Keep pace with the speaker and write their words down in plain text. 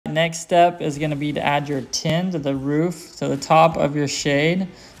Next step is going to be to add your tin to the roof, to the top of your shade.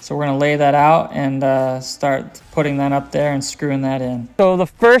 So we're going to lay that out and start putting that up there and screwing that in. So the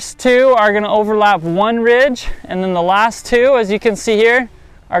first two are going to overlap one ridge, and then the last two, as you can see here,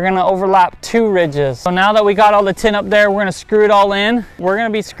 are going to overlap two ridges. So now that we got all the tin up there, we're going to screw it all in. We're going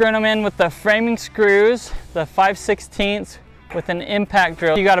to be screwing them in with the framing screws, the 5/16 with an impact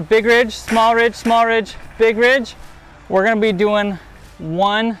drill. You got a big ridge, small ridge, big ridge. We're going to be doing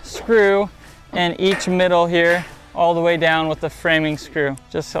one screw in each middle here, all the way down with the framing screw,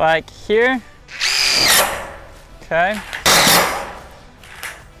 just like here. Okay.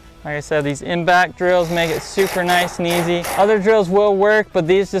 Like I said, these impact drills make it super nice and easy. Other drills will work, but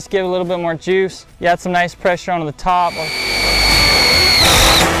these just give a little bit more juice. You add some nice pressure onto the top.